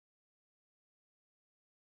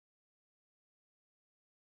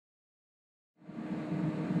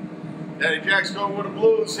Hey, Jack's going with the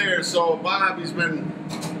blues here. So Bob, he's been,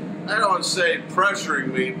 I don't want to say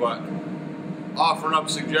pressuring me, but offering up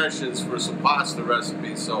suggestions for some pasta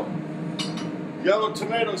recipes. So yellow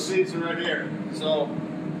tomato season right here. So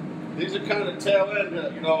these are kind of tail end,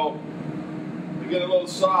 you know, they get a little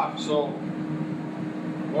soft. So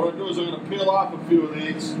what I'll do is I'm going to peel off a few of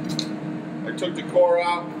these. I took the core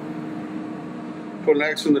out, put an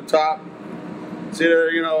X on the top. See,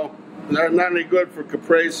 they're, you know, not any good for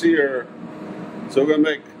caprese or, so I'm gonna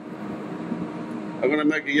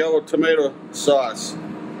make a yellow tomato sauce.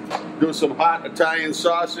 Do some hot Italian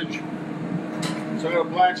sausage. So I'm gonna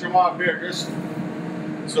blanch them off here, just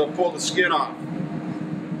so I pull the skin off.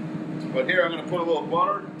 But here I'm gonna put a little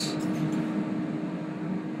butter.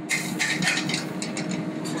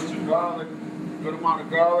 Put some garlic, good amount of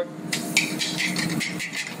garlic.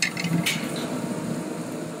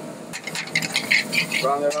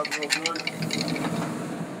 Brown that up real good.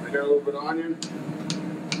 I got a little bit of onion.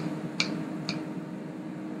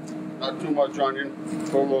 Not too much onion.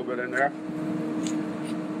 Put a little bit in there.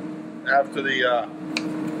 After the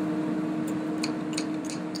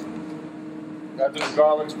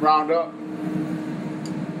garlic's browned up,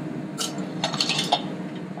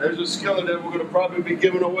 there's a skillet that we're going to probably be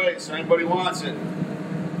giving away. So anybody wants it,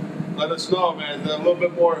 let us know, man. They're a little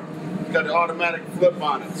bit more. It's got an automatic flip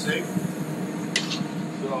on it. See?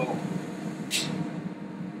 So.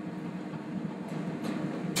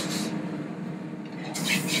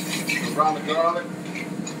 Brown the garlic.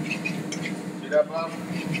 See that, Bob?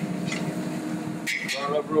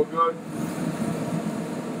 Brown it up real good.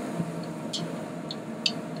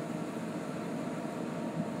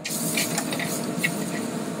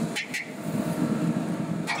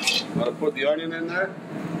 I'm going to put the onion in there.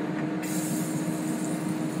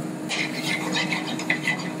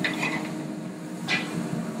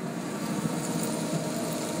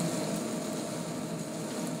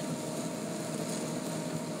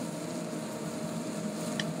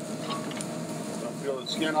 Peel the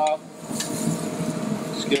skin off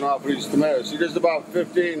of these tomatoes. See, just about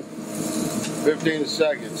 15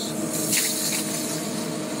 seconds.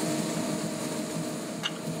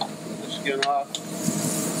 Put the skin off.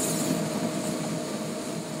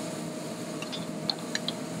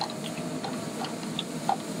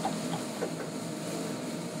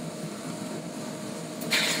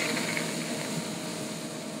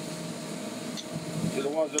 See, the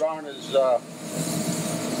ones that aren't as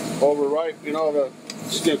overripe, you know, the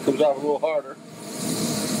skin comes out a little harder.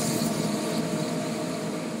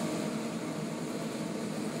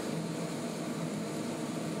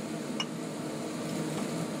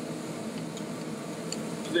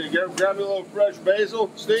 Grab me a little fresh basil,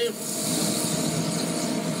 Steve.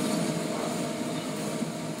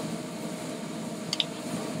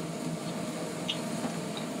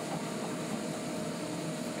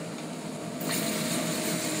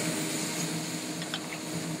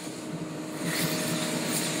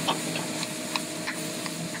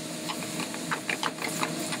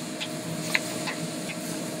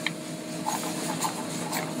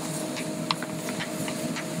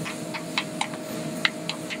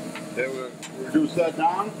 Okay, we'll reduce that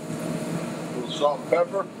down. A little salt and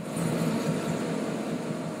pepper.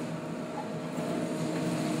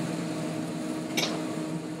 Put a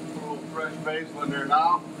little fresh basil in there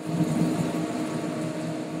now.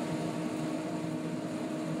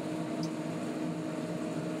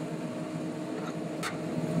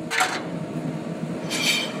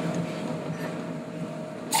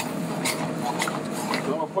 So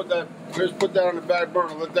I'm gonna put that, just put that on the back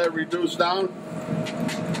burner, let that reduce down.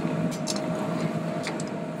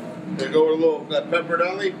 They go with a little that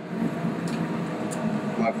Pappardalle,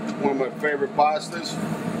 one of my favorite pastas.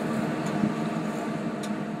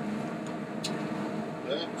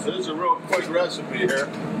 Yeah, so this is a real quick recipe here.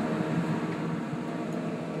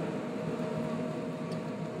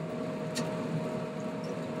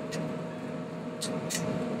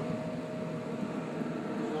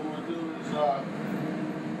 What I'm going to do is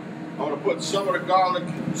I'm going to put some of the garlic,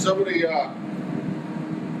 some of the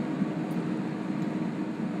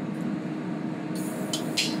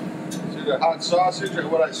hot sausage, and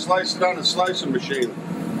what I sliced it on a slicing machine,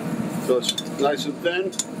 so it's nice and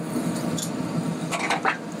thin.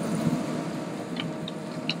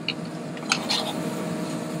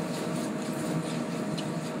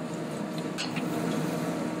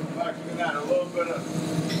 I'm actually going to add a little bit of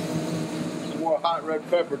some more hot red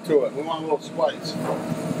pepper to it. We want a little spice.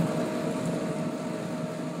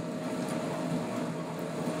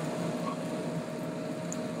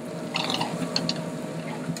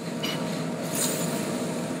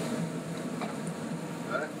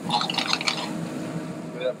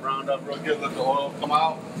 That brown browned up real good. Let the oil come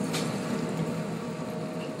out.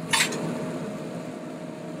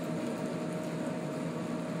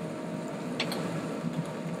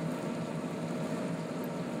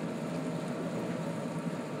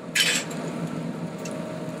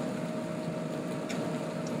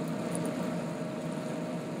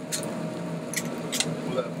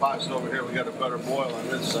 That pasta over here, we got a better boil on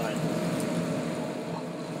this side.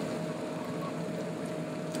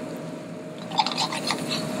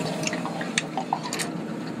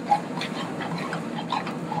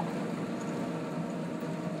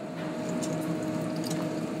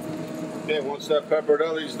 Okay, once that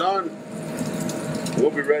pappardalle's done,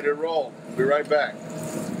 we'll be ready to roll. We'll be right back.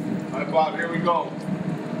 All right, Bob, here we go.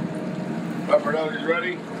 Pappardalle's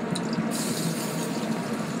ready.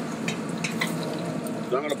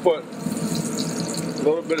 So I'm going to put a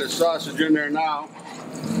little bit of sausage in there now.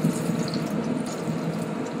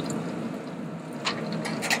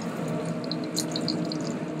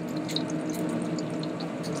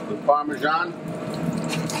 The Parmesan.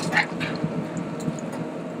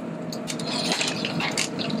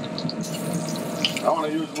 I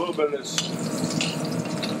want to use a little bit of this.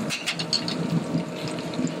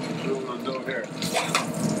 What I'm going to do here.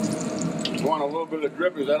 I want a little bit of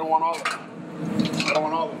drippings. I don't want all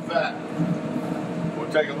the fat. We'll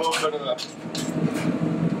take a little bit of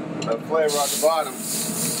the flavor at the bottom.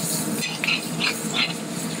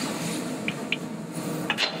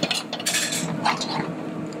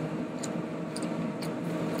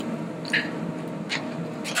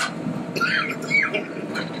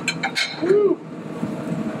 Woo!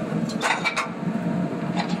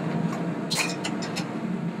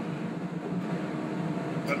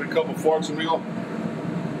 Maybe a couple forks of meal.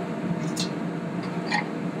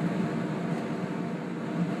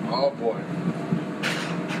 Oh boy.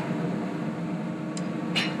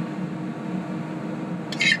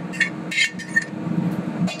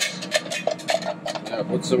 Yeah,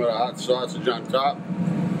 put some of the hot sausage on top.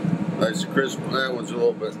 Nice crisp. That one's a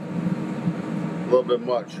little bit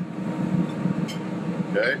much.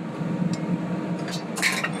 Okay.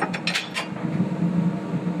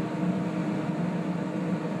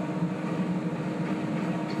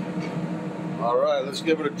 All right, let's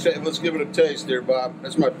give it a taste here, Bob.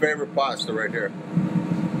 That's my favorite pasta right here.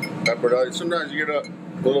 Pappardalle. Sometimes you get a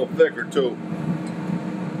little thicker too.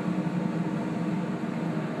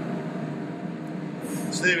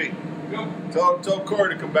 Stevie, tell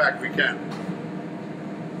Corey to come back if we can.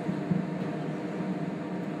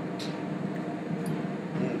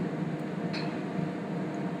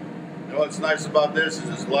 You know what's nice about this is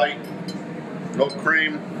it's light, no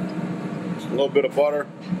cream, just a little bit of butter.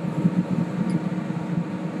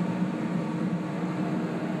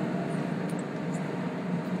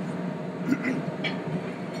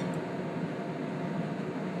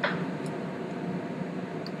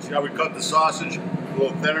 See how we cut the sausage a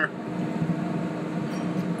little thinner?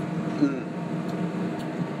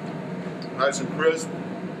 Nice and crisp.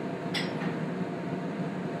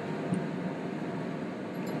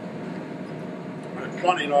 It's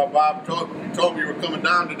funny, you know, Bob told me you were coming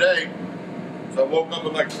down today, so I woke up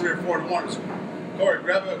at like 3 or 4 in the morning. So, Corey,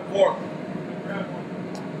 grab a fork.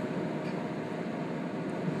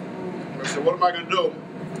 I said, what am I going to do?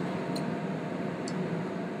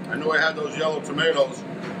 I knew I had those yellow tomatoes.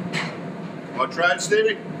 Want to try it,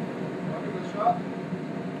 Stevie? I'll give it a shot.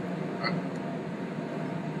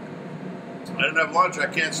 I didn't have lunch. I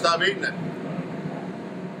can't stop eating it.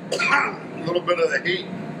 A little bit of the heat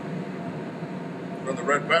from the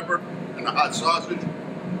red pepper and the hot sausage.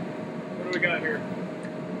 What do we got here?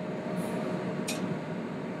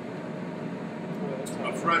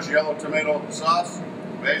 A fresh yellow tomato sauce,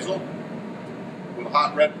 basil, with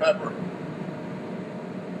hot red pepper.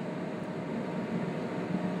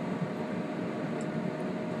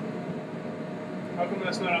 How come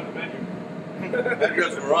that's not on the menu? That's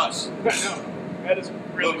just for us. I know. That is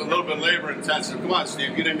really A little bit labor intensive. Come on,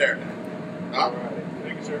 Steve, get in there. Huh? All right.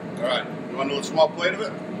 Thank you, sir. All right. You want a little small plate of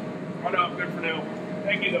it? Oh, no, I'm good for now.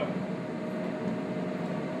 Thank you, though.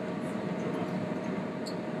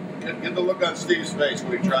 Get the look on Steve's face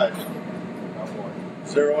when he tries it.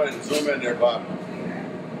 Zero in, zoom in there, Bob.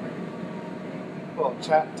 Well,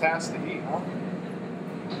 task to eat, huh?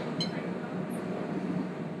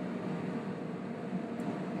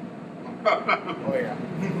 Oh, yeah.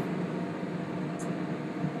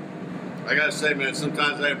 I gotta say, man,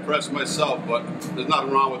 sometimes I impress myself, but there's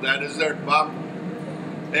nothing wrong with that, is there, Bob?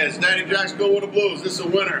 Hey, it's Daddy Jack's Go With The Blues. This is a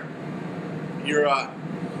winner. Your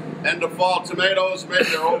end of fall tomatoes, maybe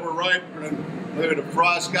they're overripe, and maybe the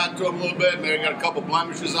frost got to them a little bit, maybe got a couple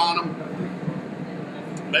blemishes on them.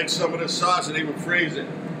 Make some of this sauce and even freeze it.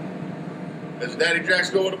 As Daddy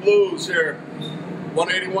Jack's Go with the Blues here,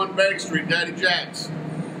 181 Bank Street, Daddy Jack's.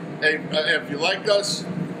 Hey, if you like us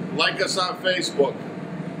on Facebook.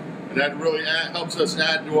 And that really helps us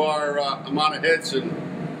add to our amount of hits and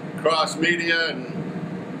cross media and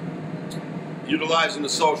utilizing the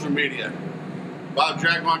social media. Bob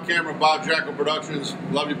Jack on camera, Bob Jacko Productions.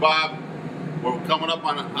 Love you, Bob. We're coming up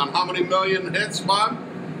on how many million hits, Bob?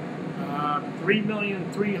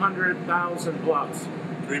 3,300,000 plus.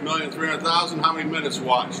 3,300,000. How many minutes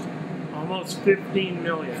watched? Almost 15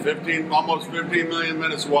 million. Almost 15 million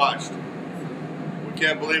minutes watched. We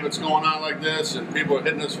can't believe it's going on like this, and people are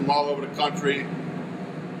hitting us from all over the country.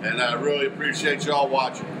 And I really appreciate y'all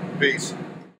watching. Peace.